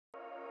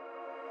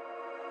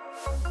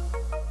Tim,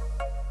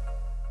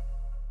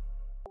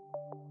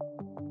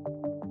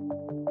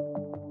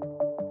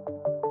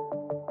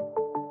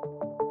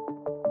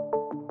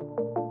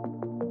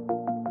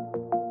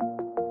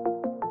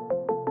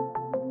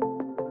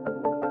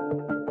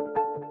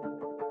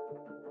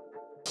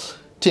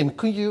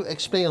 could you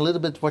explain a little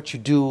bit what you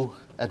do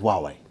at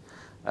Huawei?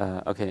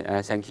 Okay,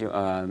 thank you.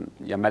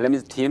 Yeah, my name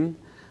is Tim.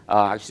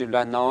 Actually,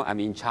 right now I'm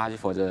in charge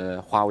for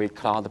the Huawei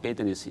Cloud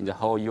business in the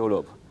whole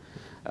Europe.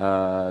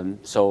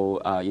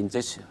 In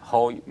this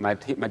whole, my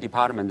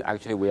department,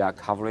 actually we are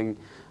covering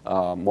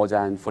more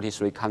than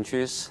 43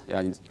 countries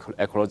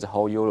across the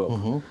whole Europe.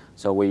 Mm-hmm.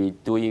 So we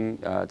doing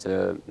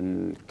the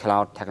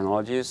cloud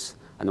technologies,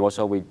 and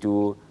also we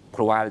do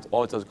provide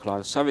all those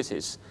cloud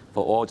services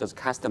for all those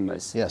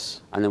customers.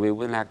 Yes. And we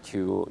would like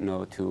to,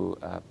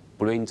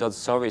 bring those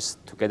service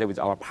together with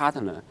our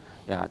partner,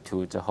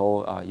 to the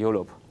whole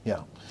Europe.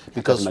 Yeah,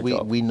 because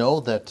we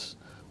know that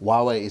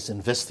Huawei is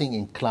investing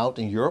in cloud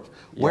in Europe.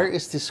 Yeah. Where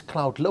is this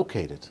cloud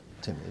located,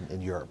 Tim,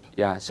 in Europe?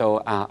 Yeah,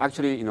 so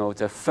actually,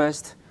 the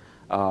first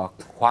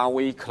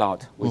Huawei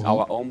Cloud with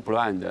our own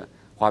brand,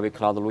 Huawei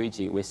Cloud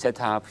region, we set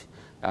up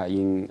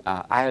in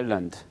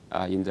Ireland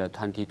in the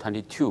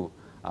 2022.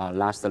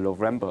 Last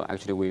November,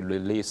 actually, we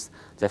released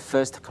the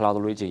first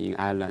cloud region in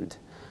Ireland.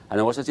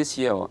 And also this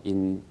year,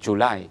 in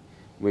July,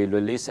 we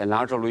released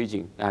another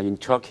region in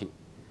Turkey.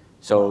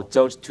 So wow.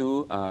 Those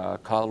two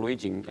cloud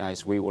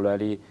regions, we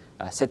already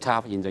set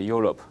up in the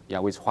Europe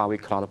with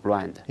Huawei Cloud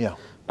brand. Yeah.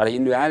 But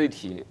in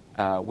reality,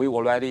 we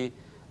already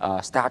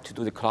start to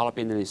do the cloud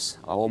business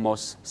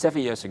almost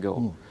 7 years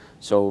ago.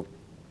 So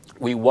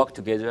we work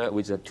together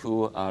with the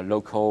two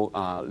local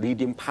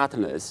leading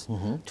partners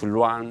to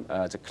run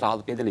the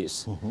cloud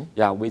business.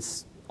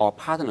 With our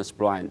partners'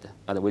 brand,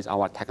 but with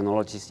our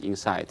technologies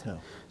inside. Yeah.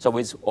 So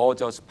with all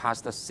those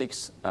past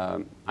 6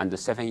 and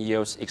 7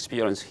 years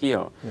experience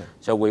here,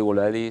 so we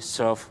already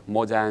serve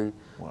more than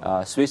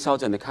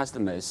 3,000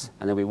 customers,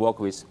 and then we work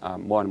with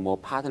more and more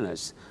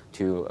partners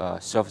to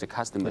serve the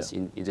customers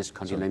in this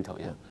continental.